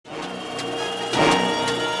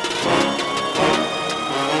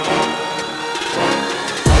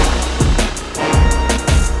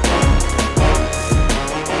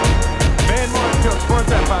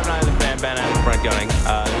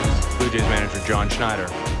John Schneider.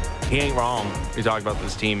 He ain't wrong. He talked about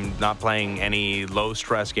this team not playing any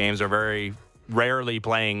low-stress games or very rarely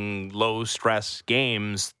playing low-stress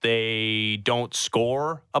games. They don't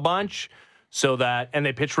score a bunch, and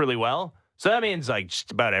they pitch really well. So that means like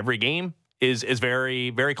just about every game is very,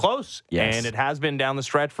 very close. Yes. And it has been down the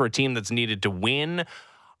stretch for a team that's needed to win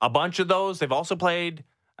a bunch of those. They've also played,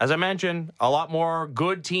 as I mentioned, a lot more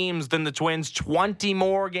good teams than the Twins, 20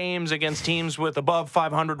 more games against teams with above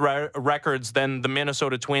 500 records than the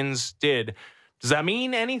Minnesota Twins did. Does that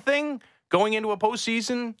mean anything going into a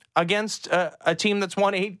postseason against a team that's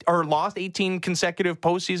won 8 or lost 18 consecutive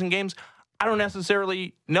postseason games? I don't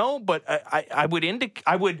necessarily know, but I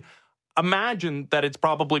would imagine that it's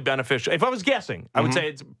probably beneficial. If I was guessing, I would say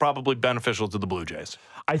it's probably beneficial to the Blue Jays.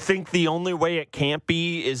 I think the only way it can't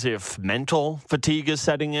be is if mental fatigue is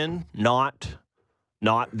setting in, not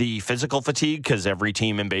the physical fatigue, because every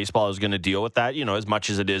team in baseball is going to deal with that. You know, as much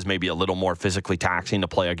as it is maybe a little more physically taxing to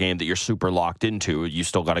play a game that you're super locked into, you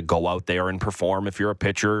still got to go out there and perform. If you're a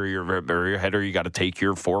pitcher or you're a hitter, you got to take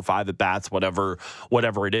your 4 or 5 at bats, whatever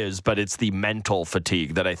it is. But it's the mental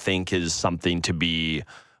fatigue that I think is something to be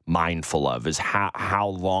mindful of, is how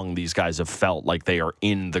long these guys have felt like they are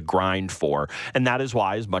in the grind for. And that is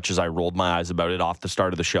why, as much as I rolled my eyes about it off the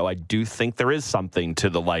start of the show, I do think there is something to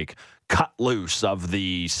the cut loose of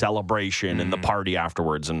the celebration and the party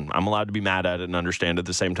afterwards. And I'm allowed to be mad at it and understand at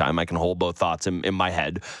the same time. I can hold both thoughts in my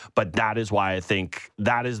head. But that is why I think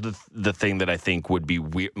that is the thing that I think would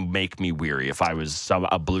be make me weary if I was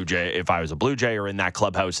a Blue Jay. If I was a Blue Jay or in that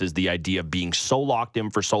clubhouse, is the idea of being so locked in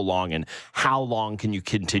for so long, and how long can you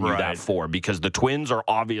continue that for? Because the Twins are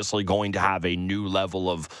obviously going to have a new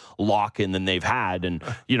level of lock-in than they've had, and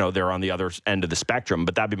they're on the other end of the spectrum.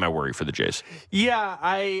 But that'd be my worry for the Jays. Yeah,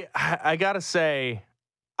 I gotta say,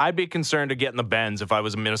 I'd be concerned to get in the bends if I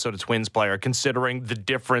was a Minnesota Twins player, considering the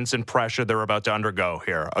difference in pressure they're about to undergo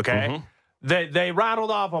here, okay? They rattled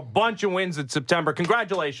off a bunch of wins in September.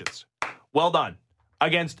 Congratulations. Well done.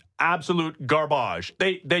 Against absolute garbage.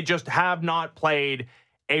 They just have not played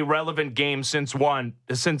a relevant game since when?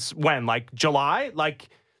 Like July?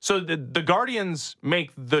 So the Guardians make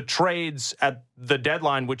the trades at the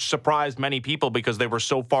deadline, which surprised many people because they were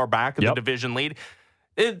so far back in the division lead.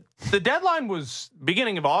 The deadline was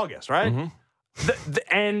beginning of August, right?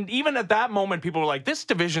 And even at that moment, people were like, "This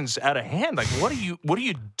division's out of hand. Like, what are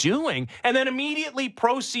you doing?" And then immediately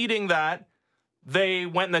proceeding that, they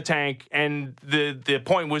went in the tank, and the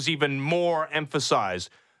point was even more emphasized.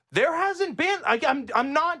 There hasn't been.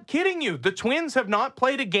 I'm not kidding you. The Twins have not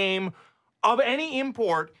played a game of any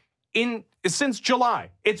import since July.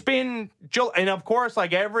 It's been July, and of course,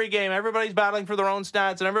 like every game, everybody's battling for their own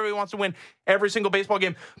stats, and everybody wants to win every single baseball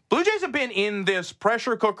game. Blue Jays have been in this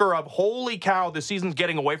pressure cooker of holy cow, the season's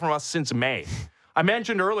getting away from us since May. I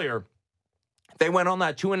mentioned earlier they went on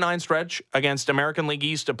that 2-9 stretch against American League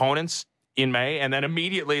East opponents in May, and then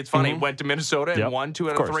immediately, it's funny, went to Minnesota and won 2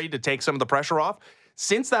 out of 3 to take some of the pressure off.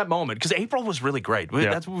 Since that moment, because April was really great.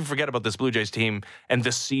 That's what we forget about this Blue Jays team and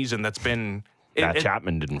this season that's been. Matt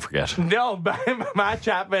Chapman didn't forget. No, Matt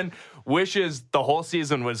Chapman wishes the whole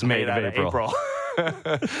season was made out of April.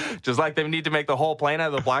 Just like they need to make the whole plane out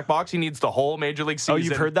of the black box, he needs the whole Major League season. Oh,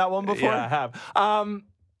 you've heard that one before? Yeah, I have.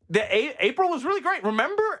 April was really great.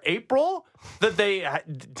 Remember April, that they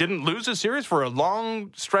didn't lose a series for a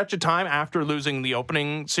long stretch of time after losing the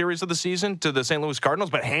opening series of the season to the St. Louis Cardinals,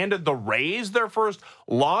 but handed the Rays their first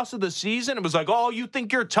loss of the season. It was like, oh, you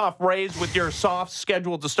think you're tough, Rays, with your soft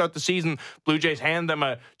schedule to start the season. Blue Jays hand them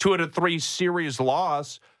a 2 out of 3 series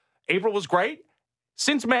loss. April was great.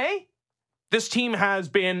 Since May, this team has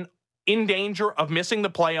been in danger of missing the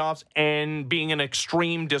playoffs and being an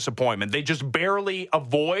extreme disappointment. They just barely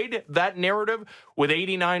avoid that narrative with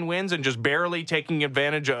 89 wins and just barely taking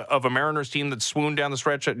advantage of a Mariners team that swooned down the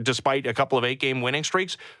stretch despite a couple of 8-game winning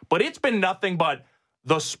streaks. But it's been nothing but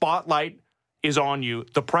the spotlight is on you.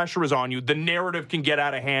 The pressure is on you. The narrative can get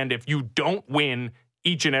out of hand if you don't win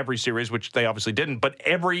each and every series, which they obviously didn't. But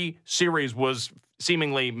every series was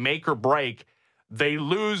seemingly make or break. They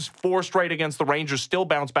lose 4 straight against the Rangers, still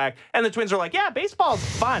bounce back. And the Twins are like, yeah, baseball's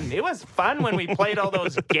fun. It was fun when we played all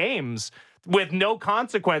those games with no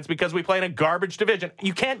consequence because we played in a garbage division.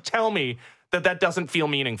 You can't tell me that doesn't feel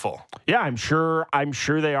meaningful. Yeah, I'm sure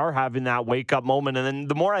they are having that wake-up moment. And then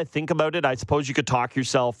the more I think about it, I suppose you could talk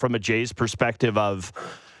yourself from a Jays perspective of,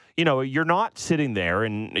 you're not sitting there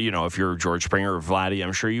and, if you're George Springer or Vladdy,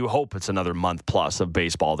 I'm sure you hope it's another month plus of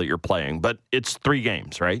baseball that you're playing. But it's 3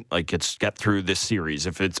 games, right? Like, it's get through this series.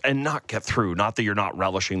 And not get through, not that you're not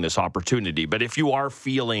relishing this opportunity, but if you are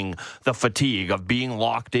feeling the fatigue of being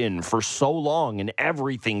locked in for so long and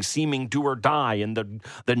everything seeming do or die and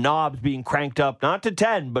the knobs being cranked up, not to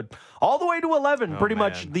 10, but all the way to 11, pretty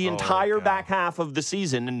much the entire back half of the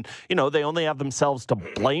season. And, they only have themselves to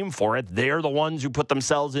blame for it. They're the ones who put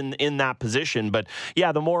themselves in that position. But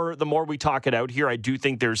yeah, the more we talk it out here, I do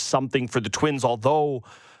think there's something for the Twins, although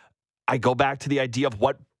I go back to the idea of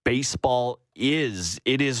what baseball is.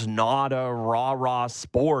 It is not a rah-rah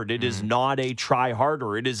sport. It is not a try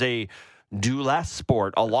harder. It is a do less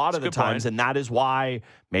sport a lot of the times. And that is why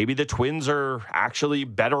maybe the Twins are actually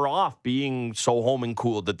better off being so home and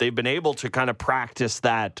cooled, that they've been able to kind of practice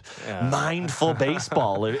that mindful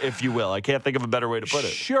baseball, if you will. I can't think of a better way to put it.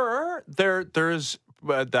 Sure, there's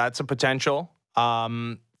that's a potential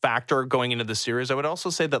factor going into the series. I would also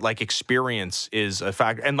say that, like, experience is a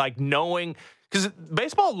factor, and like knowing, because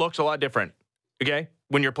baseball looks a lot different. Okay,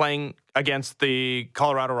 when you're playing against the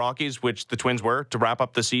Colorado Rockies, which the Twins were to wrap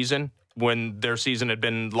up the season, when their season had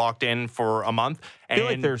been locked in for a month. I feel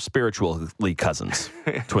like they're spiritually cousins,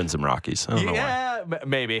 Twins and Rockies. I don't know why.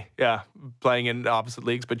 Maybe. Yeah, playing in opposite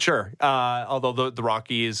leagues, but sure. Although the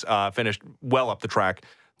Rockies finished well up the track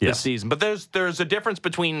this season. But there's a difference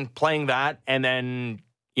between playing that and then,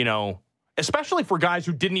 especially for guys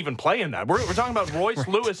who didn't even play in that. We're talking about Royce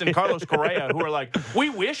Lewis and Carlos Correa, who are like, we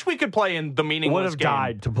wish we could play in the meaningless game. Would have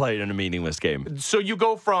died to play in a meaningless game. So you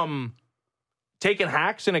go from taking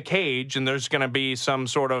hacks in a cage, and there's going to be some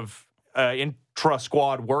sort of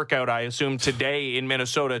intra-squad workout, I assume, today in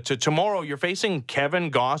Minnesota, to tomorrow you're facing Kevin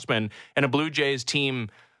Gausman and a Blue Jays team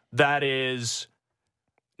that is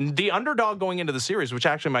the underdog going into the series, which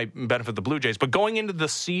actually might benefit the Blue Jays, but going into the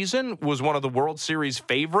season was one of the World Series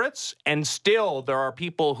favorites, and still there are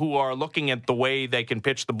people who are looking at the way they can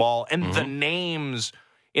pitch the ball and the names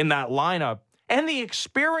in that lineup and the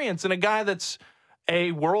experience, and a guy that's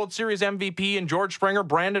a World Series MVP in George Springer,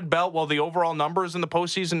 Brandon Belt, while the overall numbers in the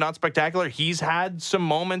postseason not spectacular, he's had some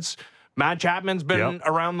moments. Matt Chapman's been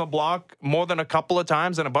around the block more than a couple of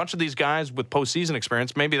times, and a bunch of these guys with postseason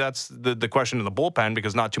experience. Maybe that's the question in the bullpen,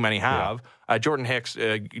 because not too many have. Jordan Hicks,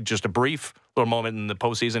 just a brief little moment in the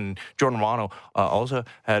postseason. Jordan Romano also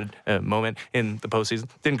had a moment in the postseason.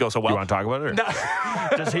 Didn't go so well. You want to talk about it?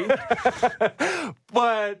 No. Does he?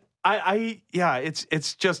 But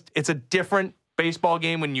it's a different baseball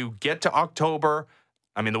game when you get to October.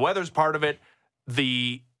 I mean, the weather's part of it.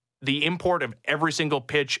 The import of every single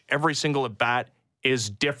pitch, every single at bat is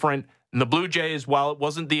different. And the Blue Jays, while it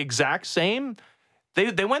wasn't the exact same,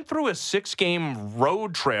 they went through a 6-game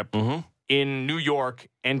road trip in New York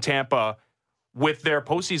and Tampa with their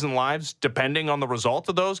postseason lives, depending on the result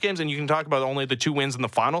of those games. And you can talk about only the 2 wins in the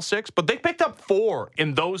final 6, but they picked up 4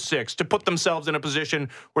 in those 6 to put themselves in a position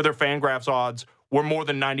where their Fangraphs odds were more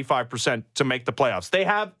than 95% to make the playoffs. They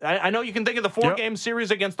have, I know you can think of the 4-game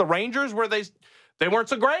series against the Rangers where they weren't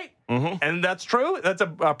so great, and that's true. That's a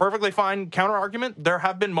perfectly fine counter-argument. There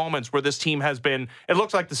have been moments where this team has been, it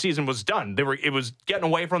looks like the season was done. It was getting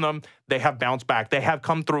away from them. They have bounced back. They have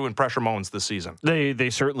come through in pressure moments this season. They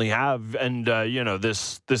certainly have, and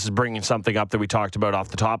this is bringing something up that we talked about off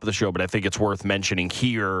the top of the show, but I think it's worth mentioning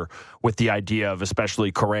here with the idea of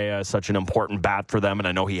especially Correa, such an important bat for them, and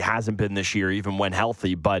I know he hasn't been this year even when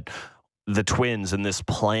healthy, but the Twins and this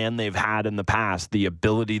plan they've had in the past, the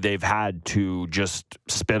ability they've had to just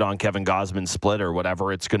spit on Kevin Gausman's split or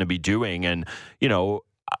whatever it's going to be doing. And,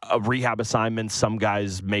 a rehab assignment, some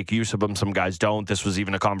guys make use of them, some guys don't. This was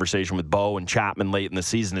even a conversation with Bo and Chapman late in the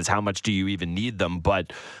season, is how much do you even need them?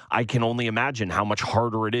 But I can only imagine how much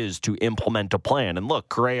harder it is to implement a plan. And look,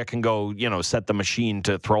 Correa can go, set the machine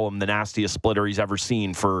to throw him the nastiest splitter he's ever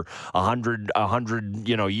seen for 100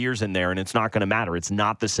 years in there, and it's not going to matter. It's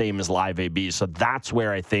not the same as live AB. So that's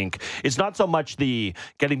where I think it's not so much the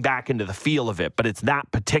getting back into the feel of it, but it's that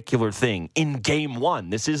particular thing in game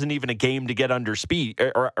 1. This isn't even a game to get under speed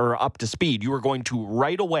or up to speed. You are going to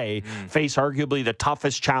right away face arguably the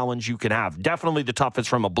toughest challenge you can have. Definitely the toughest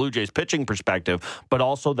from a Blue Jays pitching perspective, but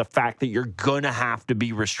also the fact that you're going to have to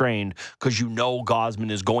be restrained because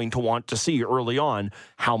Gausman is going to want to see early on,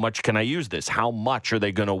 how much can I use this? How much are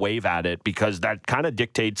they going to wave at it? Because that kind of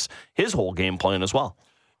dictates his whole game plan as well.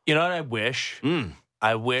 You know what I wish?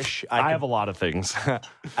 I wish I have a lot of things.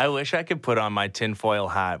 I wish I could put on my tinfoil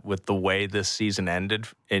hat with the way this season ended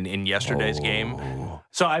in yesterday's game.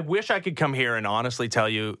 So I wish I could come here and honestly tell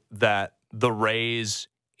you that the Rays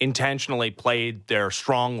intentionally played their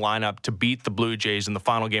strong lineup to beat the Blue Jays in the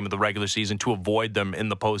final game of the regular season to avoid them in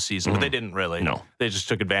the postseason. But they didn't really. No. They just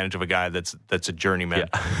took advantage of a guy that's a journeyman.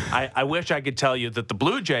 Yeah. I wish I could tell you that the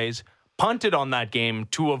Blue Jays punted on that game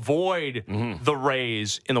to avoid the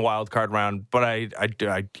Rays in the wild card round, but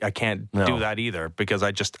I can't do that either because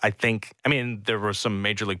I think there were some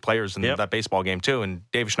major league players in that baseball game too, and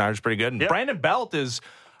David Schneider's pretty good, and Brandon Belt is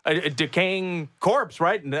a decaying corpse,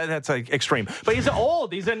 right? And that's like extreme. But he's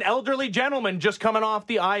old. He's an elderly gentleman just coming off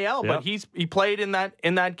the IL. But he played in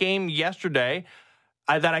that game yesterday.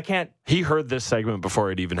 I can't. He heard this segment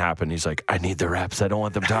before it even happened. He's like, I need the reps. I don't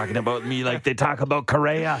want them talking about me like they talk about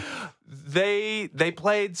Correa. They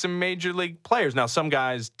played some major league players. Now, some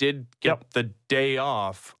guys did get the day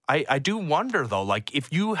off. I do wonder, though, like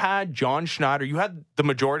if you had John Schneider, you had the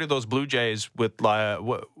majority of those Blue Jays with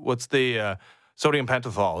what's the sodium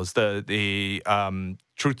pentothal is the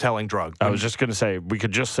truth-telling drug. I was just going to say, we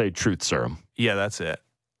could just say truth serum. Yeah, that's it.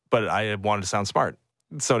 But I wanted to sound smart.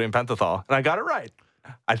 Sodium pentothal. And I got it right,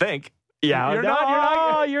 I think. Yeah, you're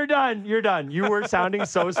done. You're done. You were sounding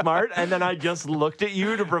so smart, and then I just looked at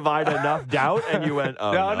you to provide enough doubt, and you went,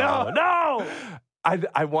 oh, no.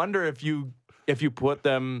 I wonder if you put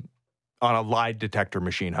them on a lie detector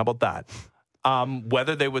machine. How about that?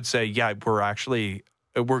 Whether they would say, yeah,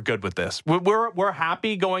 we're good with this. We're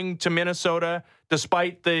happy going to Minnesota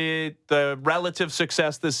despite the relative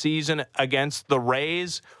success this season against the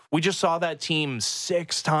Rays. We just saw that team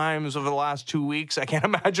 6 times over the last 2 weeks. I can't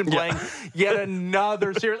imagine playing yet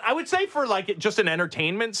another series. I would say for like just an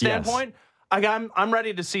entertainment standpoint, I'm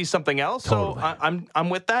ready to see something else. Totally. So I'm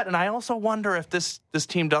with that, and I also wonder if this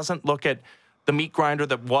team doesn't look at the meat grinder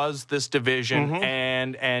that was this division,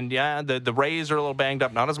 and the Rays are a little banged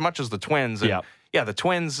up, not as much as the Twins. And the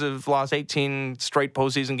Twins have lost 18 straight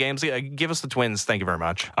postseason games. Give us the Twins. Thank you very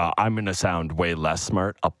much. I'm going to sound way less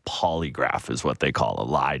smart. A polygraph is what they call a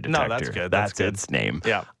lie detector. No, that's good. That's its name.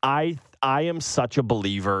 Yeah. I am such a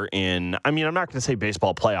believer in, I'm not going to say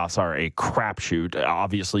baseball playoffs are a crapshoot.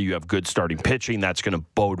 Obviously, you have good starting pitching. That's going to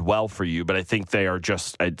bode well for you. But I think they are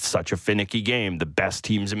just such a finicky game. The best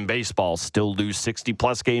teams in baseball still lose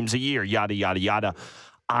 60-plus games a year, yada, yada, yada.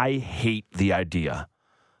 I hate the idea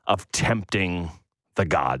of tempting the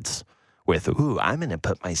gods with, I'm going to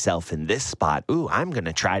put myself in this spot. I'm going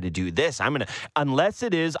to try to do this. Unless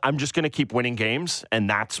it is, I'm just going to keep winning games, and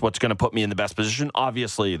that's what's going to put me in the best position.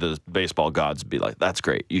 Obviously, the baseball gods would be like, that's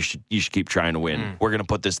great. You should keep trying to win. We're going to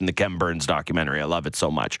put this in the Ken Burns documentary. I love it so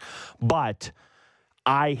much. But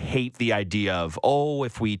I hate the idea of,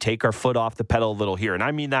 if we take our foot off the pedal a little here. And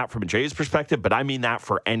I mean that from a Jays perspective, but I mean that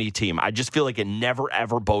for any team. I just feel like it never,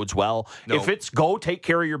 ever bodes well. Nope. If it's go take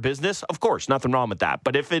care of your business, of course, nothing wrong with that.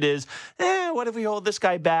 But if it is, what if we hold this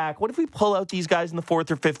guy back? What if we pull out these guys in the 4th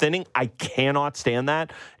or 5th inning? I cannot stand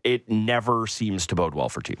that. It never seems to bode well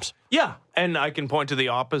for teams. Yeah, and I can point to the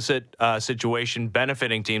opposite situation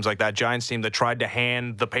benefiting teams like that Giants team that tried to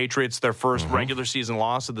hand the Patriots their first regular season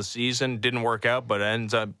loss of the season. Didn't work out, but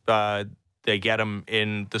ends up they get them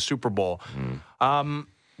in the Super Bowl.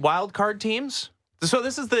 Wild card teams. So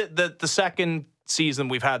this is the second season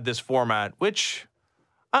we've had this format, which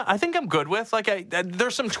I think I'm good with. Like,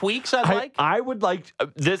 there's some tweaks I'd like. I would like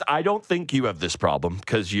this. I don't think you have this problem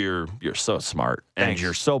because you're so smart and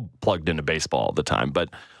you're so plugged into baseball all the time. But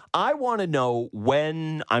I want to know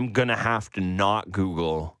when I'm going to have to not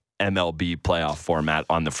Google MLB playoff format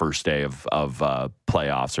on the first day of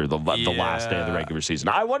playoffs or the last day of the regular season.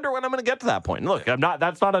 I wonder when I'm going to get to that point. And look,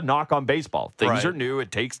 that's not a knock on baseball. Things are new.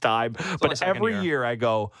 It takes time. But every year I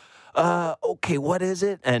go, okay, what is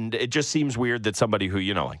it? And it just seems weird that somebody who,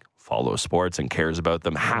 follows sports and cares about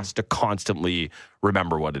them has to constantly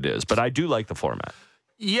remember what it is. But I do like the format.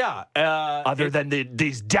 Yeah. Other than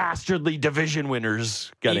these dastardly division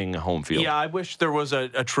winners getting home field. Yeah, I wish there was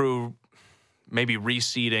a true maybe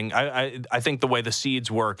reseeding. I think the way the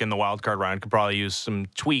seeds work in the wild card round could probably use some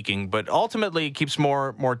tweaking, but ultimately it keeps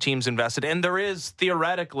more teams invested. And there is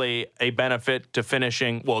theoretically a benefit to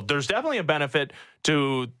finishing. Well, there's definitely a benefit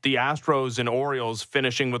to the Astros and Orioles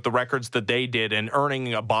finishing with the records that they did and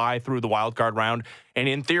earning a bye through the wild card round. And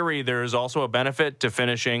in theory, there's also a benefit to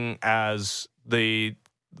finishing as the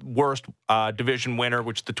worst division winner,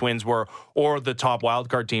 which the Twins were, or the top wild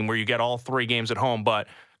card team where you get all 3 games at home. But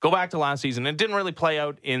go back to last season. It didn't really play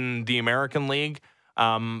out in the American League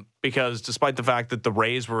because despite the fact that the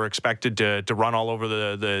Rays were expected to run all over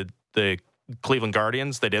the Cleveland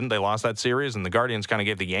Guardians, they didn't. They lost that series, and the Guardians kind of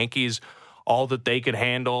gave the Yankees all that they could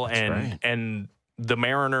handle. And the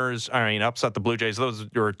Mariners, upset the Blue Jays. Those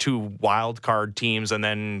were 2 wild card teams and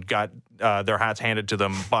then got their hats handed to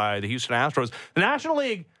them by the Houston Astros. The National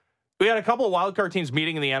League we had a couple of wildcard teams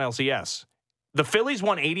meeting in the NLCS. The Phillies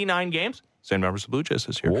won 89 games, same numbers as the Blue Jays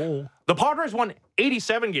this year. Whoa. The Padres won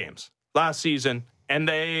 87 games last season, and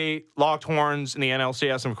they locked horns in the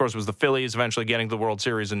NLCS. And, of course, it was the Phillies eventually getting to the World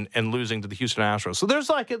Series and losing to the Houston Astros. So there's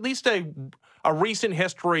like at least a recent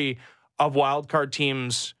history of wildcard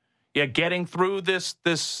teams getting through this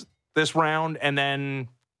round and then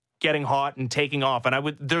getting hot and taking off.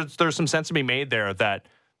 And there's some sense to be made there that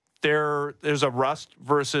there's a rust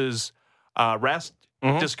versus rest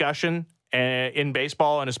discussion in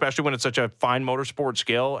baseball, and especially when it's such a fine motorsport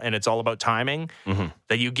skill and it's all about timing,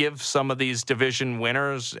 that you give some of these division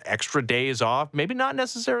winners extra days off, maybe not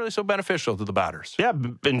necessarily so beneficial to the batters. Yeah,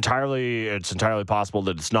 it's entirely possible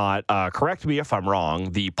that it's not. Correct me if I'm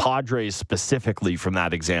wrong. The Padres specifically from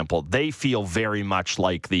that example, they feel very much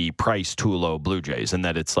like the Price-Tulo Blue Jays, and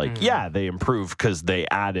that it's like, they improved because they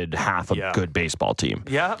added half a good baseball team.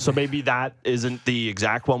 Yeah. So maybe that isn't the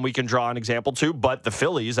exact one we can draw an example to, but the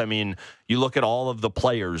Phillies, I mean, you look at all of the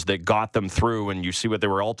players that got them through and you see what they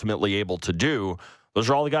were ultimately able to do. Those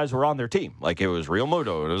are all the guys who were on their team. Like, it was Real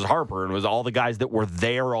Muto, it was Harper, and it was all the guys that were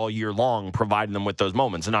there all year long providing them with those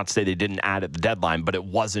moments. And not to say they didn't add at the deadline, but it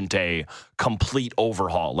wasn't a complete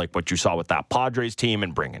overhaul like what you saw with that Padres team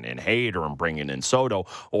and bringing in Hader and bringing in Soto,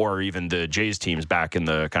 or even the Jays teams back in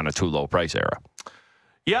the kind of Tulo Price era.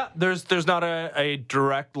 Yeah, there's not a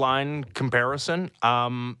direct line comparison.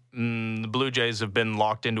 The Blue Jays have been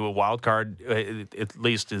locked into a wild card, at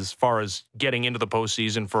least as far as getting into the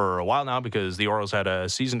postseason for a while now, because the Orioles had a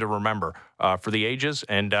season to remember for the ages,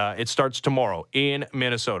 and it starts tomorrow in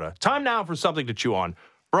Minnesota. Time now for something to chew on.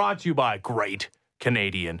 Brought to you by Great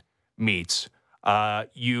Canadian Meats.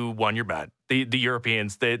 You won your bet. The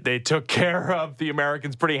Europeans, they took care of the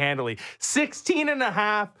Americans pretty handily.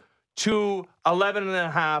 16.5 to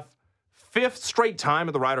 11.5, fifth straight time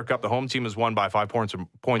at the Ryder Cup, the home team has won by 5 points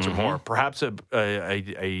or more. Perhaps a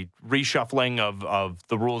reshuffling of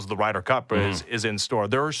the rules of the Ryder Cup is in store.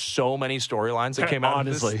 There are so many storylines that came out.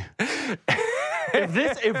 Honestly,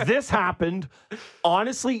 if this happened,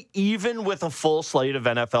 honestly, even with a full slate of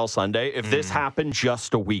NFL Sunday, if this happened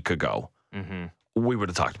just a week ago, we would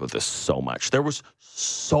have talked about this so much. There was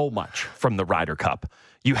so much from the Ryder Cup.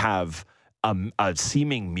 You have a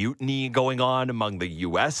seeming mutiny going on among the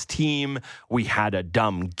U.S. team. We had a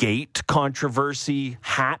dumb gate controversy,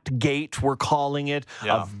 hat gate, we're calling it,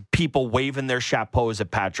 of people waving their chapeaus at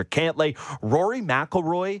Patrick Cantlay. Rory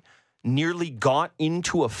McIlroy nearly got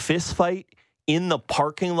into a fist fight in the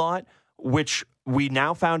parking lot, which we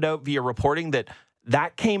now found out via reporting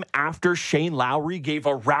that came after Shane Lowry gave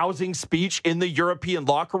a rousing speech in the European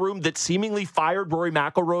locker room that seemingly fired Rory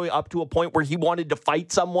McIlroy up to a point where he wanted to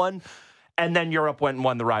fight someone. And then Europe went and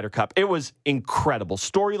won the Ryder Cup. It was incredible.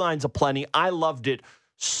 Storylines aplenty. I loved it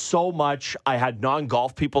so much. I had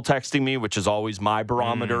non-golf people texting me, which is always my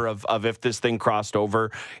barometer of if this thing crossed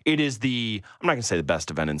over. It is I'm not going to say the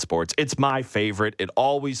best event in sports. It's my favorite. It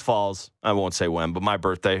always falls, I won't say when, but my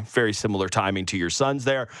birthday. Very similar timing to your son's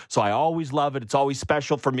there. So I always love it. It's always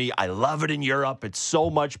special for me. I love it in Europe. It's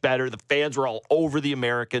so much better. The fans were all over the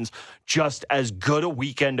Americans. Just as good a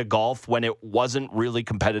weekend of golf when it wasn't really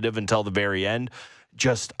competitive until the very end.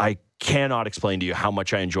 I cannot explain to you how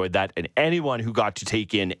much I enjoyed that. And anyone who got to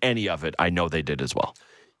take in any of it, I know they did as well.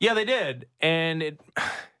 Yeah, they did. And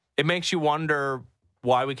it makes you wonder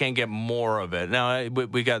why we can't get more of it. Now,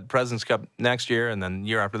 we got President's Cup next year, and then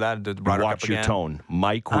year after that, the Ryder Cup again. Watch your tone.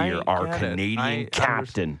 Mike Weir, our Canadian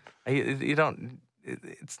captain. You don't...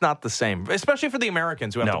 It's not the same, especially for the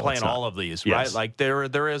Americans who have to play in all of these, right? Yes. Like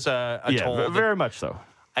there is a toll. Very much so.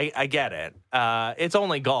 I get it. It's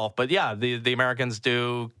only golf, but yeah, the Americans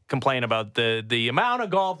do complain about the amount of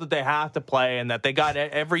golf that they have to play and that they got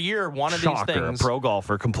every year one of these things. A pro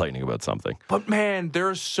golfer complaining about something. But man,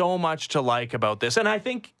 there's so much to like about this. And I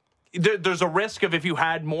think there's a risk of if you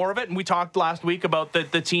had more of it, and we talked last week about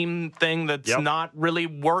the team thing that's not really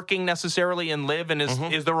working necessarily in LIV, and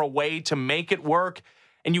is there a way to make it work?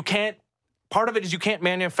 And you can't. Part of it is you can't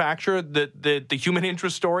manufacture the human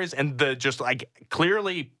interest stories and the just like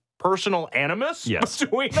clearly personal animus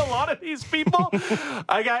between a lot of these people.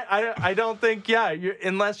 I don't think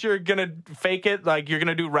unless you're gonna fake it, like you're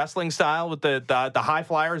gonna do wrestling style with the high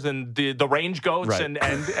flyers and the range goats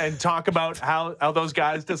and talk about how those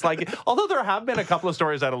guys dislike it. Although there have been a couple of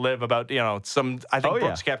stories out of LIV about some. I think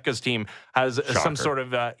Brooks Koepka's team has some sort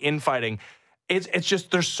of infighting. It's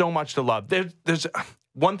just there's so much to love. There's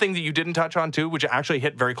one thing that you didn't touch on, too, which actually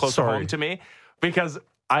hit very close to home to me, because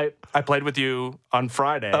I played with you on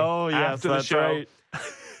Friday. Oh, yes, after the show.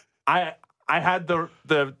 Right. I had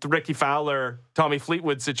the Ricky Fowler, Tommy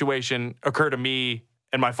Fleetwood situation occur to me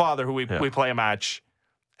and my father, who we play a match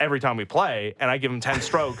every time we play, and I give him 10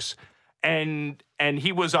 strokes. And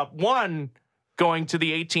he was up 1 going to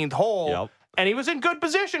the 18th hole. Yep. And he was in good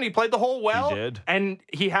position. He played the hole well. He did. And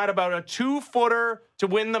he had about a 2-footer to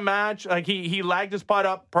win the match. Like, he lagged his putt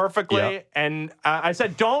up perfectly. Yep. And I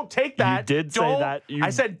said, don't take that. You did say that. I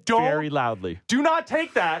said, don't. Very loudly. Do not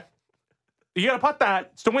take that. You got to putt that.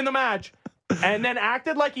 It's to win the match. And then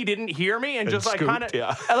acted like he didn't hear me and just like kind of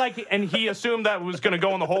like, and he assumed that it was going to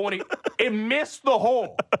go in the hole when it missed the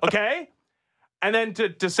hole. Okay. And then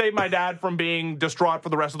to save my dad from being distraught for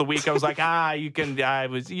the rest of the week, I was like,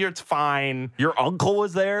 it's fine. Your uncle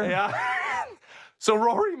was there? Yeah. So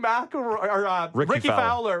Rory McIlroy,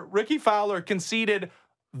 Ricky Fowler conceded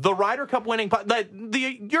the Ryder Cup winning putt.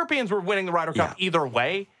 The Europeans were winning the Ryder Cup either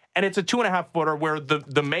way. And it's a 2.5-footer where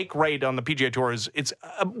the make rate on the PGA Tour it's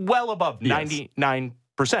well above 99%.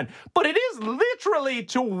 But it is literally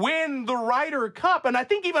to win the Ryder Cup. And I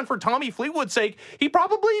think even for Tommy Fleetwood's sake, he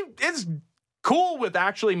probably is cool with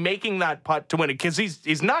actually making that putt to win it because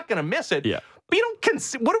he's not going to miss it. Yeah. But you don't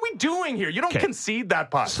concede. What are we doing here? You don't concede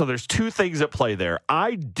that putt. So there's 2 things at play there.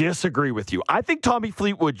 I disagree with you. I think Tommy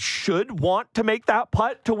Fleetwood should want to make that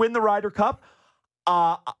putt to win the Ryder Cup.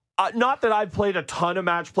 Not that I've played a ton of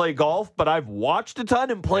match play golf, but I've watched a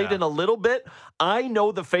ton and played in a little bit. I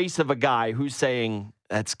know the face of a guy who's saying,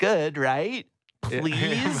 that's good, right?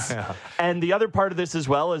 Please. Yeah. And the other part of this as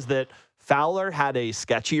well is that Fowler had a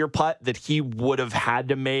sketchier putt that he would have had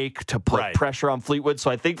to make to put pressure on Fleetwood.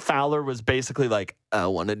 So I think Fowler was basically like, I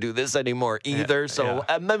don't want to do this anymore either.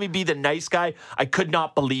 Let me be the nice guy. I could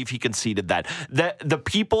not believe he conceded that. The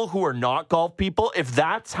people who are not golf people, if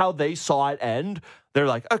that's how they saw it end, they're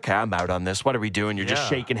like, okay, I'm out on this. What are we doing? You're just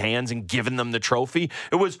shaking hands and giving them the trophy.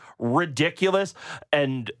 It was ridiculous.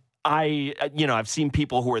 And I've seen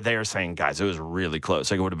people who were there saying, guys, it was really close.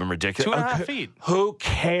 Like, it would have been ridiculous. 2.5 feet. Who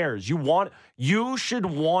cares? You should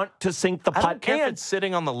want to sink the putt. I don't care if it's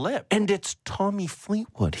sitting on the lip. And it's Tommy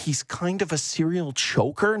Fleetwood. He's kind of a serial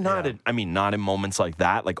choker. Not in moments like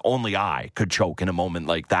that. Like, only I could choke in a moment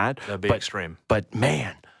like that. That'd be extreme. But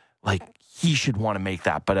man, like, he should want to make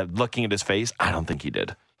that. But looking at his face, I don't think he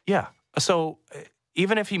did. Yeah. So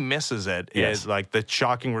even if he misses it, is like the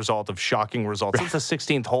shocking result of shocking results. It's the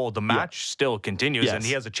 16th hole. The match still continues, and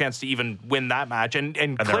he has a chance to even win that match. And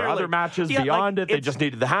clearly, there are other matches beyond it. They just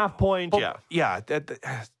needed the half point.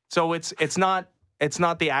 So it's not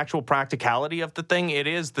the actual practicality of the thing. It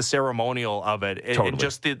is the ceremonial of it, and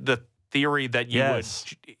just the theory that you would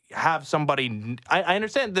have somebody. I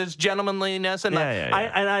understand there's gentlemanliness, and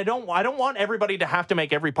I don't want everybody to have to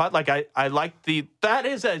make every putt. Like I like that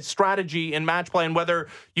is a strategy in match play, and whether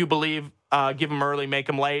you believe give them early, make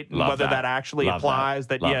them late, and whether that actually applies.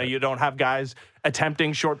 You don't have guys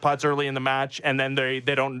attempting short putts early in the match, and then they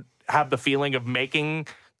don't have the feeling of making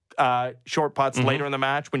short putts later in the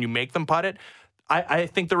match when you make them putt it. I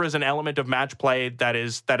think there is an element of match play that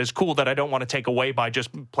is cool that I don't want to take away by just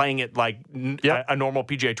playing it like a normal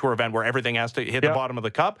PGA Tour event where everything has to hit the bottom of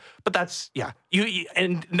the cup. But that's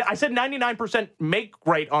and I said 99% make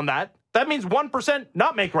rate on that. That means 1%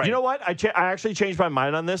 not make right. You know what? I actually changed my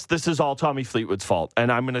mind on this. This is all Tommy Fleetwood's fault,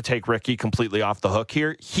 and I'm going to take Ricky completely off the hook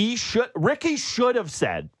here. Ricky should have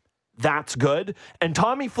said, that's good. And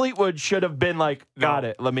Tommy Fleetwood should have been like, got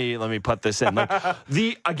it. Let me put this in. Like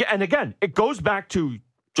again, it goes back to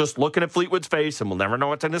just looking at Fleetwood's face, and we'll never know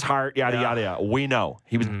what's in his heart, yada, yada. We know.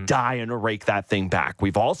 He was dying to rake that thing back.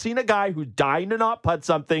 We've all seen a guy who's dying to not putt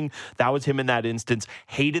something. That was him in that instance.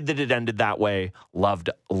 Hated that it ended that way. Loved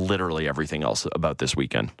literally everything else about this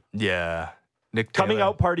weekend. Yeah. Nick Taylor. Coming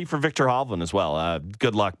out party for Victor Hovland as well.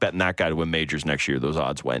 Good luck betting that guy to win majors next year. Those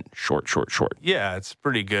odds went short. Yeah, it's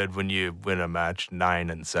pretty good when you win a match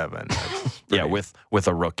 9-7. Yeah, with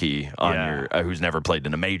a rookie on your who's never played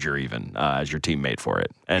in a major even as your teammate for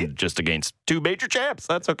it, and just against 2 major champs.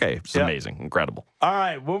 That's okay. It's amazing, incredible. All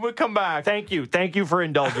right, when we come back, thank you for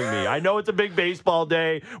indulging me. I know it's a big baseball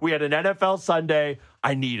day. We had an NFL Sunday.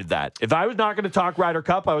 I needed that. If I was not going to talk Ryder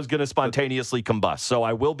Cup, I was going to spontaneously combust. So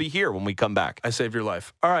I will be here when we come back. I saved your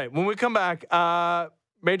life. All right, when we come back,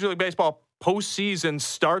 Major League Baseball postseason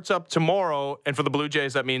starts up tomorrow. And for the Blue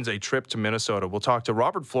Jays, that means a trip to Minnesota. We'll talk to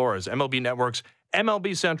Robert Flores, MLB Network's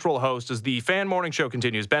MLB Central host, as the Fan Morning Show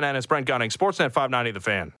continues. Ben Ennis, Brent Gunning, Sportsnet 590 The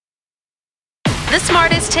Fan. The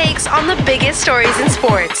smartest takes on the biggest stories in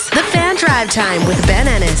sports. The Fan Drive Time with Ben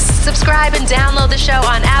Ennis. Subscribe and download the show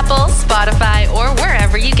on Apple, Spotify, or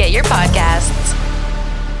wherever you get your podcasts.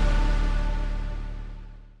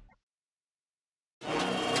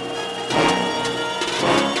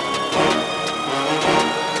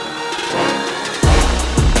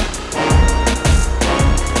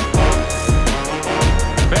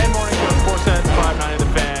 Fan Morning Show, Sportsnet 590 The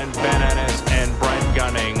Fan.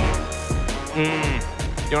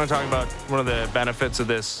 want to talk about one of the benefits of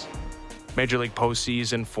this Major League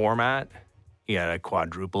postseason format? You got a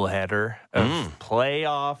quadruple header of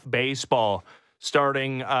playoff baseball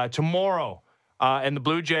starting tomorrow. And the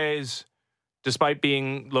Blue Jays, despite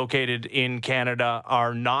being located in Canada,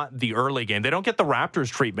 are not the early game. They don't get the Raptors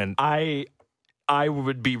treatment. I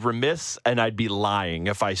would be remiss and I'd be lying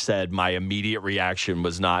if I said my immediate reaction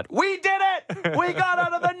was not, we did it! We got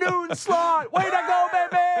out of the noon slot! Way to go,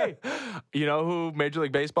 baby! You know who Major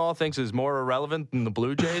League Baseball thinks is more irrelevant than the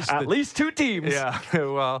Blue Jays? At least two teams. Yeah,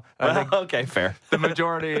 well, I think okay, fair. the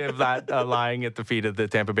majority of that lying at the feet of the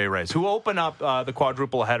Tampa Bay Rays, who open up the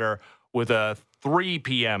quadruple header with a 3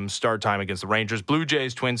 p.m. start time against the Rangers. Blue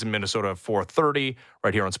Jays, Twins in Minnesota at 4:30,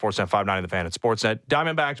 right here on Sportsnet 590 The Fan at Sportsnet.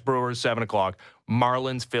 Diamondbacks, Brewers, 7 o'clock.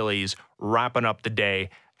 Marlins, Phillies, wrapping up the day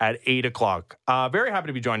at 8 o'clock. Very happy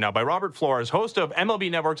to be joined now by Robert Flores, host of MLB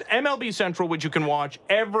Network's MLB Central, which you can watch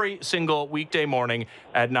every single weekday morning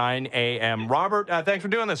at 9 a.m. Robert, thanks for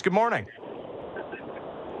doing this. Good morning.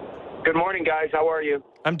 Good morning, guys. How are you?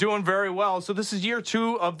 I'm doing very well. So this is year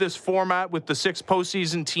 2 of this format with the 6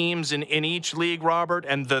 postseason teams in each league, Robert,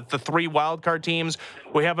 and the 3 wildcard teams.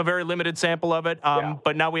 We have a very limited sample of it,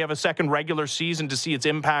 but now we have a second regular season to see its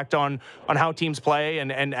impact on how teams play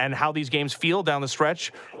and how these games feel down the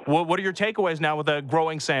stretch. What are your takeaways now with a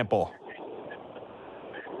growing sample?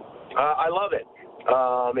 I love it.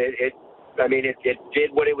 It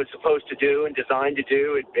did what it was supposed to do and designed to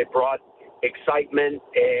do. It brought excitement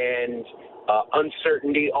and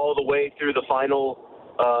uncertainty all the way through the final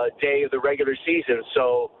day of the regular season.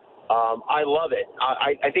 So I love it.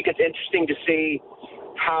 I think it's interesting to see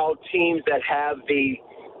how teams that have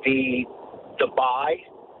the bye,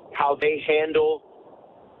 how they handle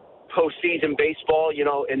postseason baseball,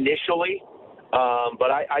 initially. But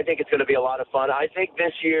I think it's going to be a lot of fun. I think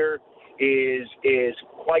this year is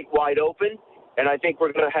quite wide open, and I think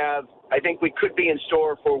we could be in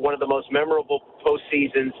store for one of the most memorable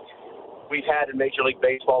postseasons we've had in Major League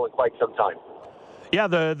Baseball in quite some time. Yeah,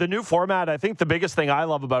 the new format, I think the biggest thing I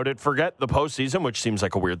love about it, forget the postseason, which seems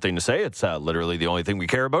like a weird thing to say. It's literally the only thing we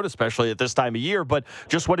care about, especially at this time of year, but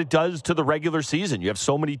just what it does to the regular season. You have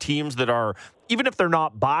so many teams that are, even if they're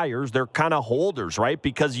not buyers, they're kind of holders, right?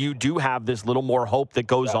 Because you do have this little more hope that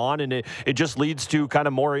goes on, and it just leads to kind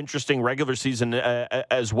of more interesting regular season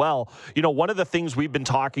as well. One of the things we've been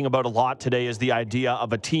talking about a lot today is the idea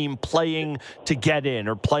of a team playing to get in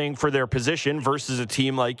or playing for their position versus a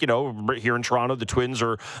team like, here in Toronto, the Twins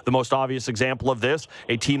are the most obvious example of this,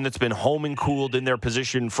 a team that's been home and cooled in their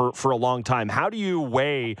position for a long time. How do you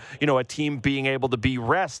weigh, a team being able to be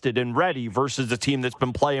rested and ready versus a team that's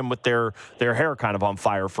been playing with their hair kind of on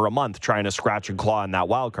fire for a month, trying to scratch and claw in that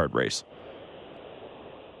wild card race?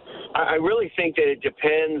 I really think that it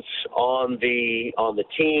depends on the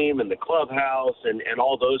team and the clubhouse and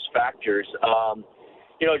all those factors.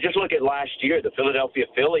 Just look at last year. The Philadelphia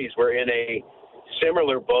Phillies were in a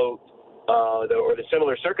similar boat, or the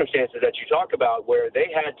similar circumstances that you talk about, where they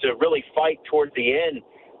had to really fight toward the end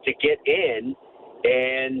to get in,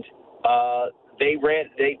 and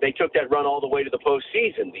they took that run all the way to the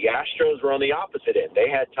postseason. The Astros were on the opposite end. They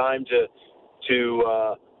had time to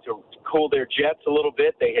cool their jets a little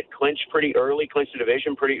bit. They had clinched the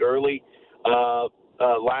division pretty early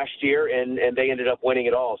last year, and they ended up winning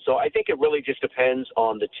it all. So I think it really just depends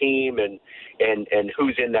on the team and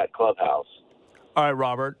who's in that clubhouse. All right,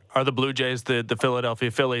 Robert, are the Blue Jays the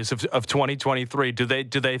Philadelphia Phillies of 2023? Do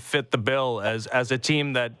they fit the bill as a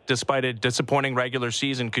team that, despite a disappointing regular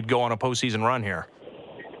season, could go on a postseason run here?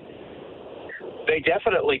 They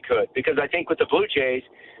definitely could, because I think with the Blue Jays,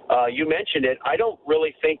 you mentioned it, I don't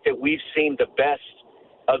really think that we've seen the best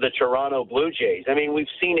of the Toronto Blue Jays. I mean, we've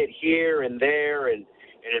seen it here and there and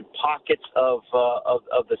in pockets of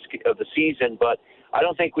the season, but I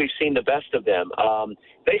don't think we've seen the best of them.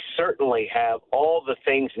 They certainly have all the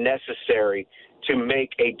things necessary to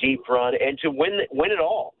make a deep run and to win it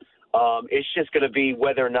all. It's just going to be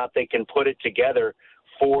whether or not they can put it together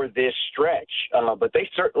for this stretch. But they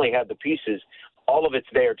certainly have the pieces. All of it's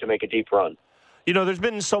there to make a deep run. There's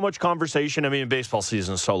been so much conversation. I mean, baseball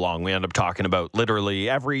season is so long. We end up talking about literally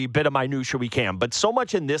every bit of minutia we can. But so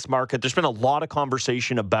much in this market, there's been a lot of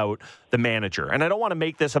conversation about the manager. And I don't want to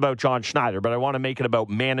make this about John Schneider, but I want to make it about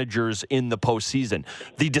managers in the postseason.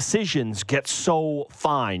 The decisions get so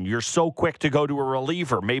fine. You're so quick to go to a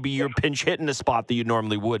reliever. Maybe you're pinch hitting a spot that you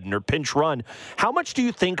normally wouldn't, or pinch run. How much do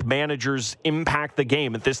you think managers impact the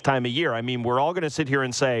game at this time of year? I mean, we're all going to sit here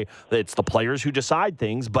and say that it's the players who decide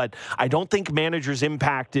things, but I don't think managers'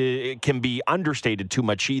 impact can be understated too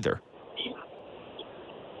much either.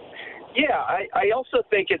 Yeah, I also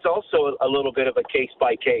think it's also a little bit of a case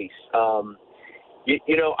by case.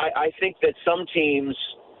 I think that some teams,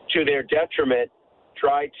 to their detriment,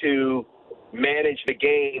 try to manage the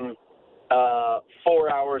game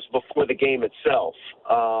 4 hours before the game itself.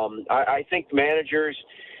 I think managers,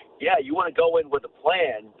 you want to go in with a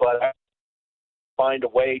plan, but find a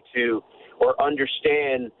way to or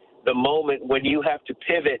understand the moment when you have to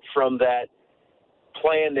pivot from that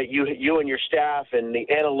plan that you and your staff and the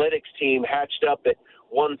analytics team hatched up at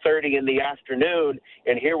 1:30 in the afternoon,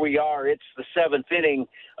 and here we are. It's the seventh inning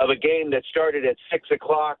of a game that started at 6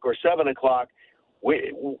 o'clock or 7 o'clock.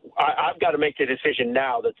 I've got to make the decision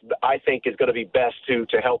now that I think is going to be best to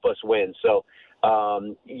help us win. So,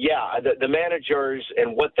 the managers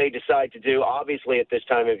and what they decide to do, obviously at this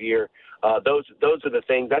time of year, those are the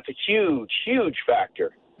things. That's a huge, huge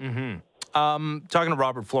factor. Mm-hmm. Talking to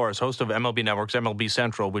Robert Flores, host of MLB Network's MLB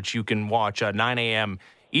Central, which you can watch at 9 a.m.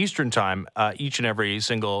 Eastern time each and every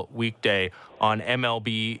single weekday on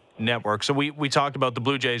MLB Network. So we talked about the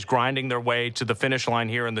Blue Jays grinding their way to the finish line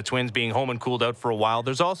here and the Twins being home and cooled out for a while.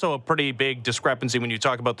 There's also a pretty big discrepancy when you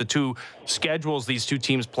talk about the two schedules these two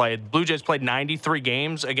teams played. Blue Jays played 93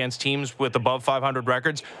 games against teams with above 500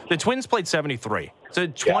 records. The Twins played 73. So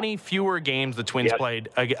 20 fewer games the Twins played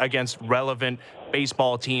against relevant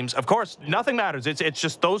baseball teams. Of course, nothing matters. It's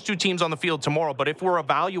just those two teams on the field tomorrow. But if we're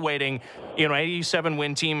evaluating, an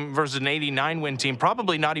 87-win team versus an 89-win team,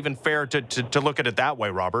 probably not even fair to look at it that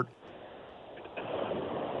way, Robert.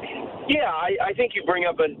 Yeah, I think you bring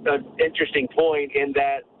up an interesting point in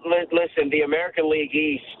that, listen, the American League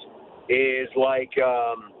East is like,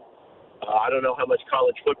 I don't know how much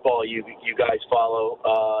college football you guys follow.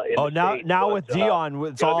 Now with Dion,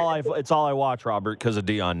 it's all I watch, Robert, because of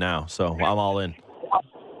Dion now. So I'm all in.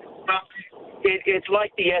 It's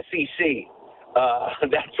like the SEC.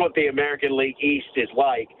 That's what the American League East is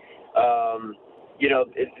like.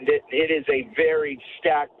 It is a very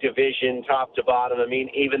stacked division, top to bottom. I mean,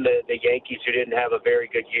 even the Yankees, who didn't have a very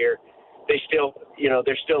good year, they're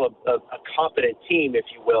still a competent team, if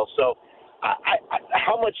you will. So,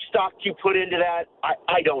 how much stock you put into that,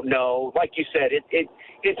 I don't know. Like you said,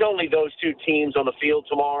 it's only those two teams on the field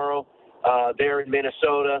tomorrow. There in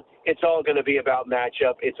Minnesota, it's all going to be about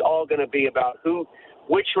matchup. It's all going to be about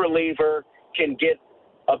which reliever can get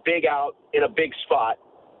a big out in a big spot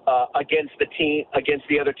against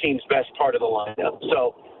the other team's best part of the lineup.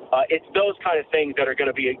 So it's those kind of things that are going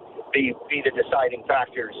to be the deciding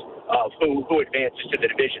factors of who advances to the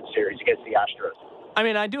division series against the Astros. I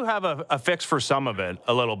mean, I do have a fix for some of it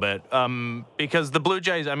a little bit because the Blue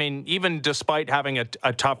Jays, I mean, even despite having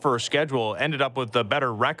a tougher schedule, ended up with a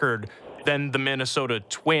better record than the Minnesota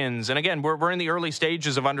Twins. And again, we're in the early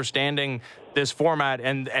stages of understanding this format,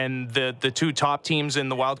 and the two top teams in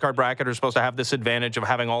the wild card bracket are supposed to have this advantage of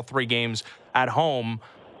having all three games at home.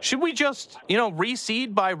 Should we just,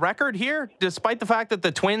 reseed by record here, despite the fact that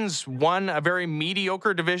the Twins won a very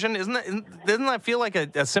mediocre division? Doesn't that feel like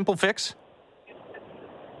a simple fix?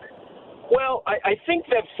 Well, I think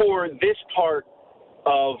that for this part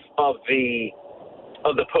of the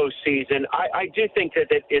postseason, I do think that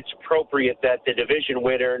it's appropriate that the division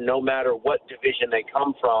winner, no matter what division they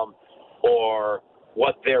come from or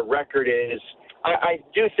what their record is, I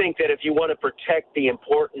do think that if you want to protect the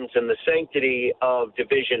importance and the sanctity of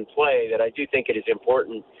division play, that I do think it is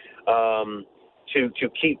important to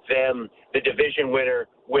keep them, the division winner,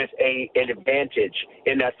 with an advantage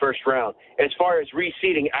in that first round. As far as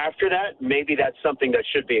reseeding after that, maybe that's something that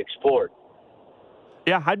should be explored.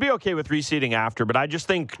 Yeah, I'd be okay with reseeding after, but I just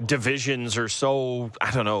think divisions are so, I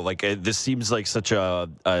don't know, this seems like such a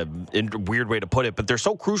weird way to put it, but they're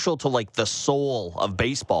so crucial to the soul of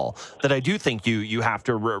baseball that I do think you have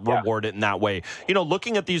to reward it in that way.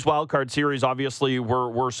 Looking at these wild card series, obviously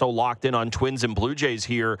we're so locked in on Twins and Blue Jays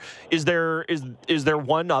here. Is there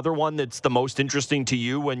one other one that's the most interesting to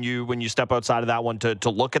you when you step outside of that one to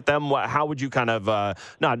look at them? How would you kind of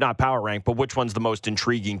not power rank, but which one's the most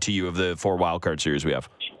intriguing to you of the four wild card series we have?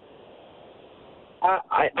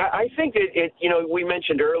 I think we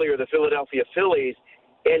mentioned earlier the Philadelphia Phillies,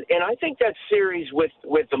 and I think that series with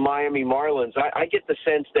the Miami Marlins, I get the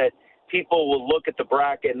sense that people will look at the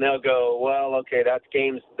bracket and they'll go, well, okay, that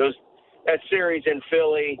series in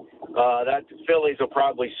Philly, that the Phillies will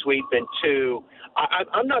probably sweep in two.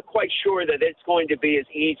 I'm not quite sure that it's going to be as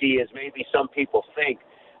easy as maybe some people think.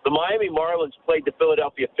 The Miami Marlins played the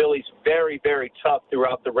Philadelphia Phillies very, very tough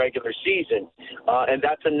throughout the regular season, and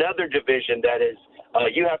that's another division that is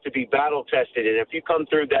you have to be battle-tested. And if you come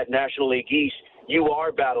through that National League East, you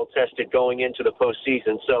are battle-tested going into the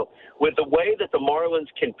postseason. So with the way that the Marlins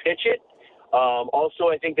can pitch it, also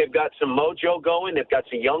I think they've got some mojo going. They've got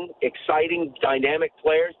some young, exciting, dynamic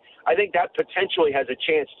players. I think that potentially has a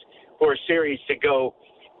chance four series to go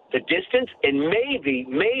the distance and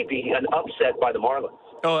maybe an upset by the Marlins.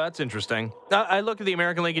 Oh, that's interesting. I look at the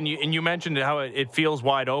American League, and you mentioned how it feels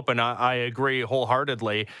wide open. I agree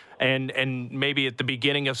wholeheartedly. And maybe at the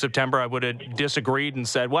beginning of September, I would have disagreed and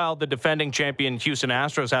said, well, the defending champion Houston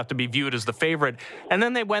Astros have to be viewed as the favorite. And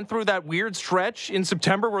then they went through that weird stretch in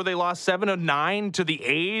September where they lost 7-9 to the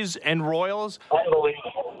A's and Royals.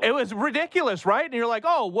 Unbelievable. It was ridiculous, right? And you're like,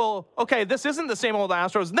 oh, well, okay, this isn't the same old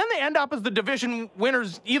Astros. And then they end up as the division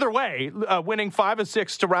winners either way, winning 5 of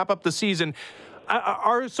 6 to wrap up the season.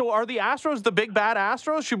 Are the Astros the big bad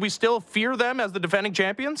Astros? Should we still fear them as the defending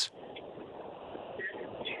champions?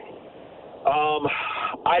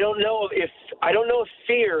 I don't know if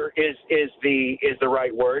fear is the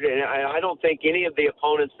right word, and I don't think any of the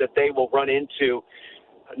opponents that they will run into,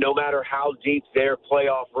 no matter how deep their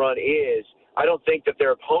playoff run is, I don't think that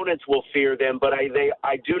their opponents will fear them. But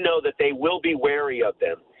I do know that they will be wary of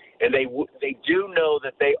them. And they do know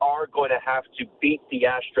that they are going to have to beat the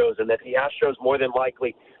Astros, and that the Astros more than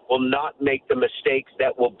likely will not make the mistakes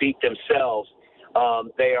that will beat themselves.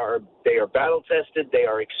 They are battle tested. They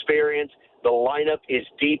are experienced. The lineup is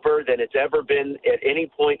deeper than it's ever been at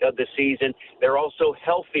any point of the season. They're also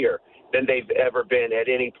healthier than they've ever been at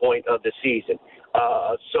any point of the season.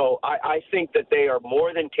 So I think that they are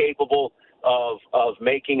more than capable of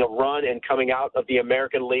making a run and coming out of the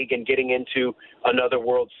American League and getting into another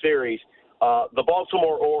World Series. The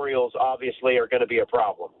Baltimore Orioles obviously are going to be a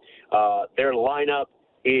problem. Their lineup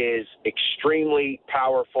is extremely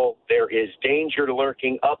powerful. There is danger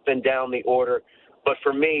lurking up and down the order. But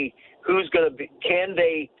for me, who's going to be? Can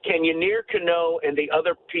Yennier Cano and the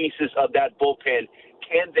other pieces of that bullpen,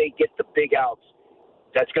 can they get the big outs?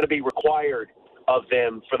 That's going to be required of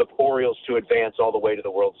them for the Orioles to advance all the way to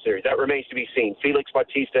the World Series. That remains to be seen. Felix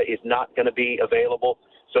Bautista is not going to be available,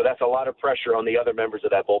 so that's a lot of pressure on the other members of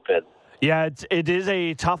that bullpen. Yeah, it is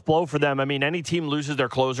a tough blow for them. I mean, any team loses their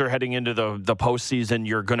closer heading into the postseason,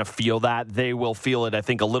 you're going to feel that. They will feel it, I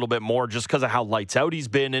think, a little bit more just because of how lights out he's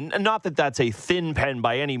been. And not that that's a thin pen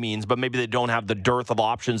by any means, but maybe they don't have the dearth of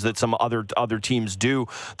options that some other teams do.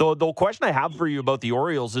 The question I have for you about the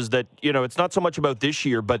Orioles is that, it's not so much about this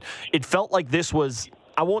year, but it felt like this was,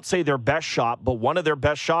 I won't say their best shot, but one of their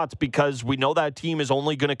best shots, because we know that team is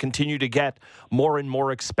only going to continue to get more and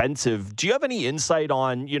more expensive. Do you have any insight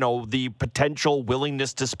on, the potential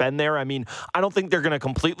willingness to spend there? I mean, I don't think they're going to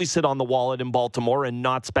completely sit on the wallet in Baltimore and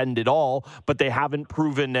not spend it all, but they haven't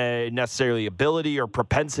proven necessarily ability or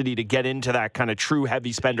propensity to get into that kind of true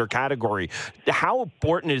heavy spender category. How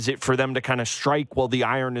important is it for them to kind of strike while the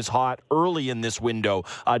iron is hot early in this window,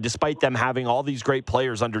 despite them having all these great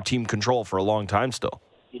players under team control for a long time still?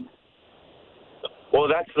 Well,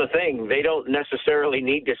 that's the thing. They don't necessarily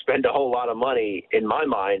need to spend a whole lot of money, in my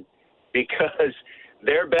mind, because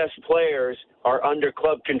their best players are under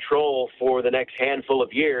club control for the next handful of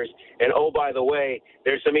years. And, oh, by the way,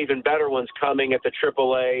 there's some even better ones coming at the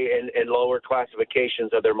AAA and lower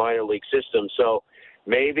classifications of their minor league system. So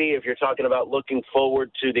maybe if you're talking about looking forward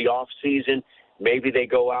to the off season, maybe they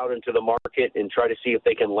go out into the market and try to see if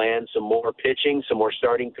they can land some more pitching, some more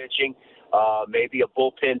starting pitching. Maybe a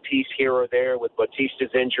bullpen piece here or there. With Bautista's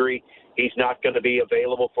injury, he's not going to be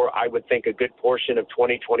available for, I would think, a good portion of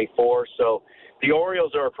 2024. So the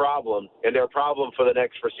Orioles are a problem, and they're a problem for the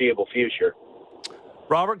next foreseeable future.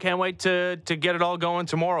 Robert, can't wait to get it all going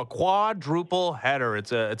tomorrow. Quadruple header.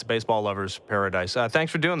 It's a baseball lover's paradise.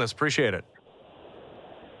 Thanks for doing this. Appreciate it.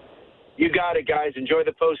 You got it, guys. Enjoy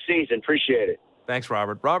the postseason. Appreciate it. Thanks,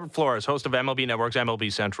 Robert. Robert Flores, host of MLB Network's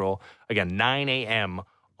MLB Central. Again, 9 a.m.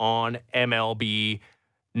 on MLB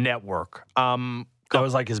Network. That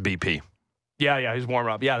was like his BP. Yeah, he's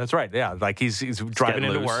warming up. Yeah, that's right. Yeah, like he's driving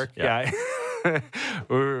into work. Yeah.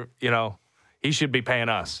 He should be paying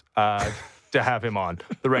us to have him on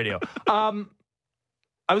the radio.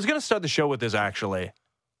 I was going to start the show with this, actually.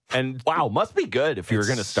 And wow, must be good if you were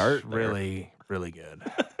going to start. Really, really good.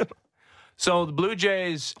 So the Blue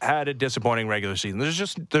Jays had a disappointing regular season.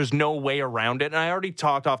 There's no way around it. And I already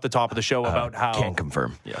talked off the top of the show about how... Can't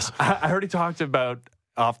confirm, yes. I already talked about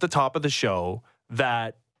off the top of the show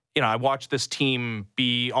that, I watched this team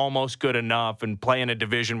be almost good enough and play in a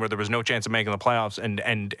division where there was no chance of making the playoffs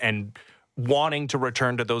and wanting to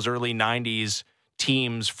return to those early 90s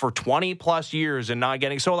teams for 20 plus years and not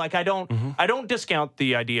getting... So I don't discount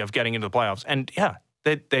the idea of getting into the playoffs. And yeah,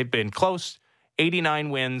 they've been close, 89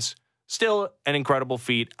 wins. Still an incredible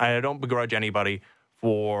feat. I don't begrudge anybody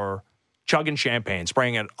for chugging champagne,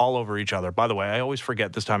 spraying it all over each other. By the way, I always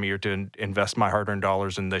forget this time of year to invest my hard-earned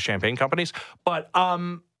dollars in the champagne companies. But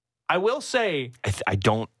I I will say, I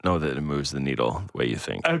don't know that it moves the needle the way you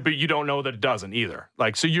think. but you don't know that it doesn't either.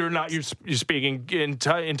 Like, so you're speaking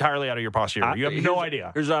entirely out of your posture. You have no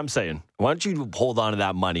idea. Here's what I'm saying. Why don't you hold on to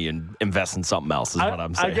that money and invest in something else? Is what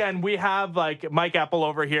I'm saying. Again, we have like Mike Apple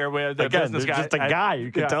over here with the business guy. Just a guy who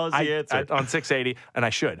can tell us the answer on 680, and I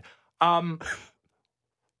should.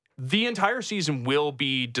 The entire season will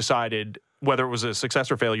be decided whether it was a success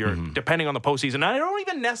or failure, depending on the postseason. And I don't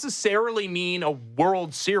even necessarily mean a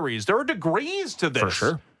World Series. There are degrees to this. For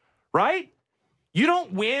sure. Right? You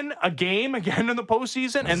don't win a game again in the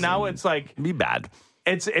postseason, and now it's like... It'd be bad.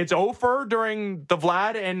 It's over during the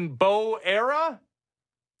Vlad and Bo era?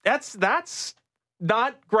 That's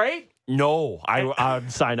not great. No,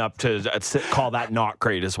 I'd sign up to call that not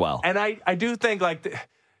great as well. And I do think, like,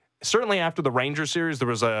 certainly after the Rangers series, there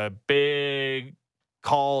was a big...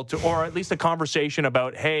 call to, or at least a conversation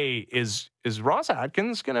about, hey, is Ross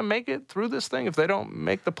Atkins going to make it through this thing if they don't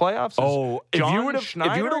make the playoffs? If you would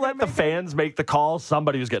have let the fans make the call,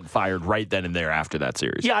 somebody was getting fired right then and there after that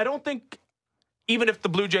series. Yeah, I don't think, even if the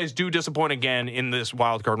Blue Jays do disappoint again in this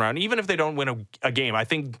wild card round, even if they don't win a game, I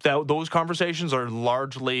think that those conversations are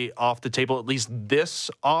largely off the table, at least this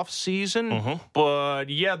offseason. But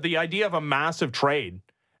yeah, the idea of a massive trade,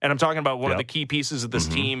 and I'm talking about one of the key pieces of this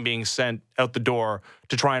team being sent out the door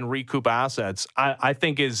to try and recoup assets, I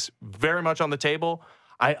think is very much on the table.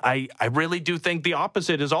 I really do think the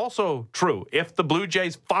opposite is also true. If the Blue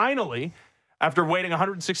Jays finally, after waiting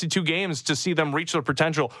 162 games to see them reach their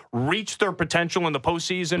potential in the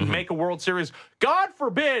postseason, make a World Series, God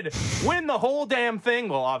forbid, win the whole damn thing.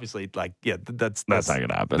 Well, obviously, like, yeah, that's not going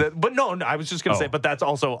to happen. But no, I was just going to say, but that's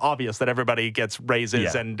also obvious that everybody gets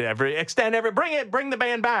raises and bring the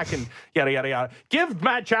band back and yada, yada, yada. Give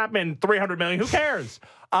Matt Chapman $300 million. Who cares?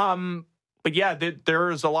 But yeah,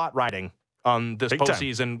 there's a lot riding on this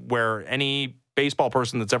postseason where any baseball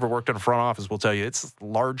person that's ever worked at a front office will tell you it's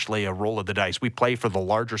largely a roll of the dice. We play for the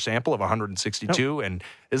larger sample of 162, and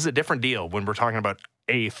this is a different deal when we're talking about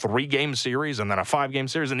a 3-game series and then a 5-game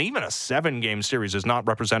series, and even a 7-game series is not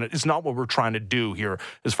represented. It's not what we're trying to do here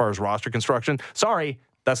as far as roster construction. Sorry,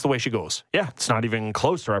 that's the way she goes. Yeah, it's not even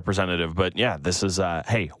close to representative, but yeah, this is,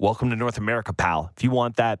 hey, welcome to North America, pal. If you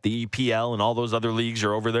want that, the EPL and all those other leagues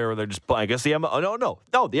are over there where they're just, I guess the MLS,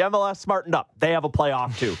 the MLS smartened up. They have a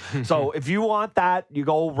playoff too. So if you want that, you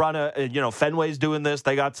go run Fenway's doing this.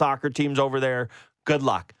 They got soccer teams over there. Good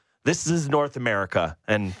luck. This is North America.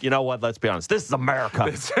 And you know what? Let's be honest. This is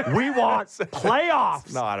America. We want playoffs.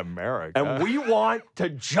 It's not America. And we want to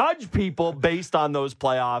judge people based on those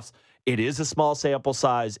playoffs. It is a small sample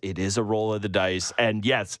size. It is a roll of the dice. And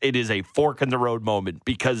yes, it is a fork in the road moment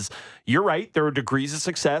because you're right. There are degrees of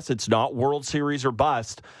success. It's not World Series or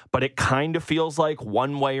bust, but it kind of feels like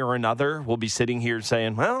one way or another we'll be sitting here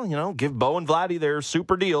saying, well, give Bo and Vladdy their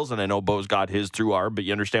super deals. And I know Bo's got his through ARB, but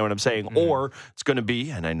you understand what I'm saying. Or it's going to be,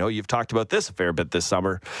 and I know you've talked about this a fair bit this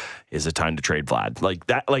summer, is it time to trade Vlad? Like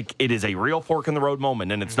that, like it is a real fork in the road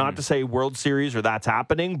moment. And it's not to say World Series or that's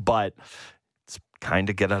happening, but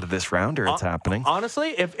kind of get out of this round or it's happening. Honestly,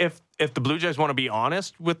 if the Blue Jays want to be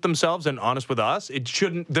honest with themselves and honest with us, it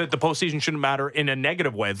shouldn't, the postseason shouldn't matter in a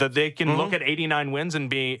negative way. That they can look at 89 wins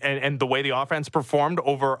and and the way the offense performed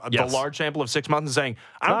over the large sample of 6 months and saying,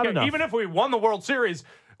 I don't care, even if we won the World Series,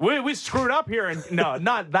 we screwed up here. And no,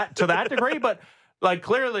 not that to that degree, but like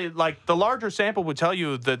clearly, like the larger sample would tell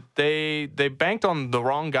you that they banked on the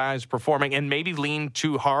wrong guys performing and maybe leaned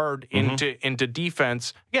too hard into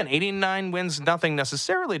defense. Again, 89 wins, nothing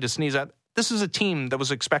necessarily to sneeze at. This is a team that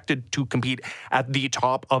was expected to compete at the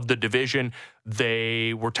top of the division.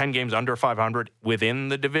 They were 10 games under 500 within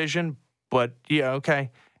the division, but yeah,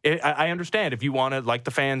 okay. I understand if you want to, like the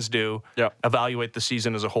fans do, evaluate the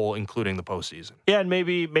season as a whole, including the postseason. Yeah, and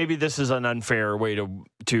maybe this is an unfair way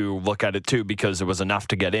to look at it too, because it was enough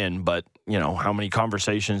to get in. But how many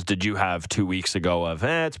conversations did you have 2 weeks ago of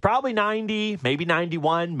it's probably 90, maybe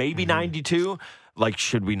 91, maybe 92? Like,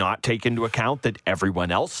 should we not take into account that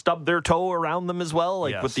everyone else stubbed their toe around them as well,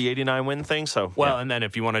 like with the 89 win thing? So, and then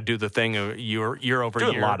if you want to do the thing year over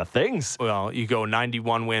year, a lot of things. Well, you go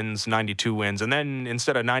 91 wins, 92 wins, and then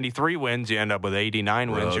instead of 93 wins, you end up with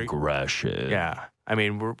 89 wins. Regression. Yeah, I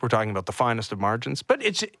mean, we're talking about the finest of margins, but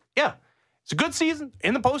it's a good season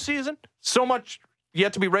in the postseason. So much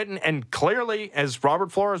yet to be written, and clearly, as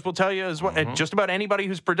Robert Flores will tell you as well, and just about anybody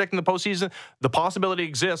who's predicting the postseason, the possibility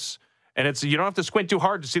exists. And you don't have to squint too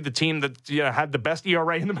hard to see the team that had the best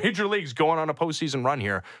ERA in the major leagues going on a postseason run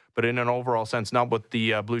here. But in an overall sense, not what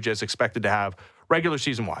the Blue Jays expected to have regular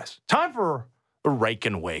season-wise. Time for the rake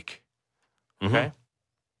and wake. Okay?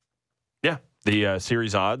 Yeah. The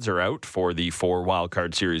series odds are out for the 4 wild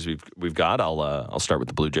card series we've got. I'll start with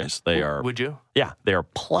the Blue Jays. They are. Would you? Yeah, they are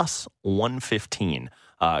plus 115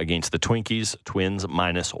 against the Twinkies. Twins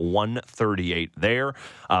minus 138 there.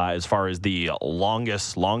 As far as the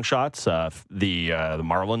longest long shots, the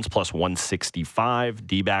Marlins plus 165,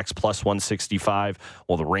 D-backs plus 165.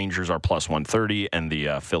 Well, the Rangers are plus 130, and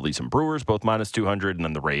the Phillies and Brewers both minus 200, and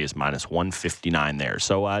then the Rays minus 159 there.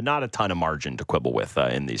 So not a ton of margin to quibble with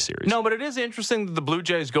in these series. No, but it is interesting that the Blue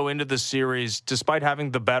Jays go into this series despite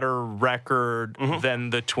having the better record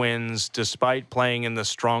than the Twins, despite playing in the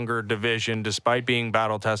stronger division, despite being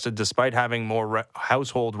battle-tested, despite having more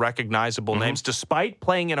household recognizable names, despite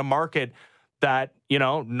playing in a market that,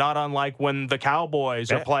 not unlike when the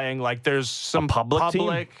Cowboys are playing, like there's some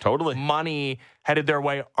public totally money headed their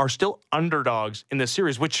way, are still underdogs in this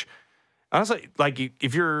series, which honestly, like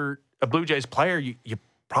if you're a Blue Jays player, you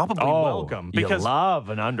probably welcome, because you love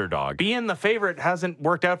an underdog. Being the favorite hasn't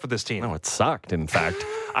worked out for this team. No, it sucked. In fact,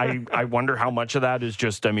 I wonder how much of that is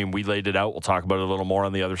just, we laid it out. We'll talk about it a little more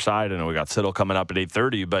on the other side. I know we got Siddle coming up at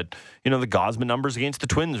 8:30, but, the Gausman numbers against the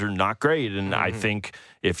Twins are not great. And I think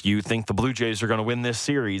if you think the Blue Jays are going to win this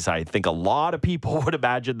series, I think a lot of people would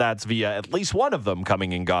imagine that's via at least one of them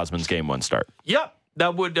coming in Gausman's Game 1 start. Yep.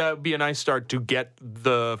 That would be a nice start to get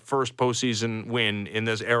the first postseason win in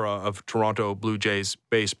this era of Toronto Blue Jays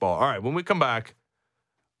baseball. All right, when we come back,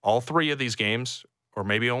 all 3 of these games, or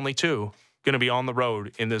maybe only 2, going to be on the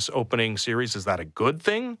road in this opening series. Is that a good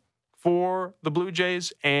thing for the Blue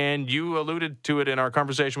Jays? And you alluded to it in our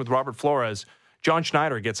conversation with Robert Flores. John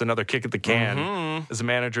Schneider gets another kick at the can as a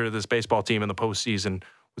manager of this baseball team in the postseason.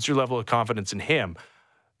 What's your level of confidence in him?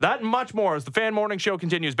 That and much more as the Fan Morning Show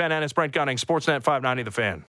continues. Ben Ennis, Brent Gunning, Sportsnet 590 The Fan.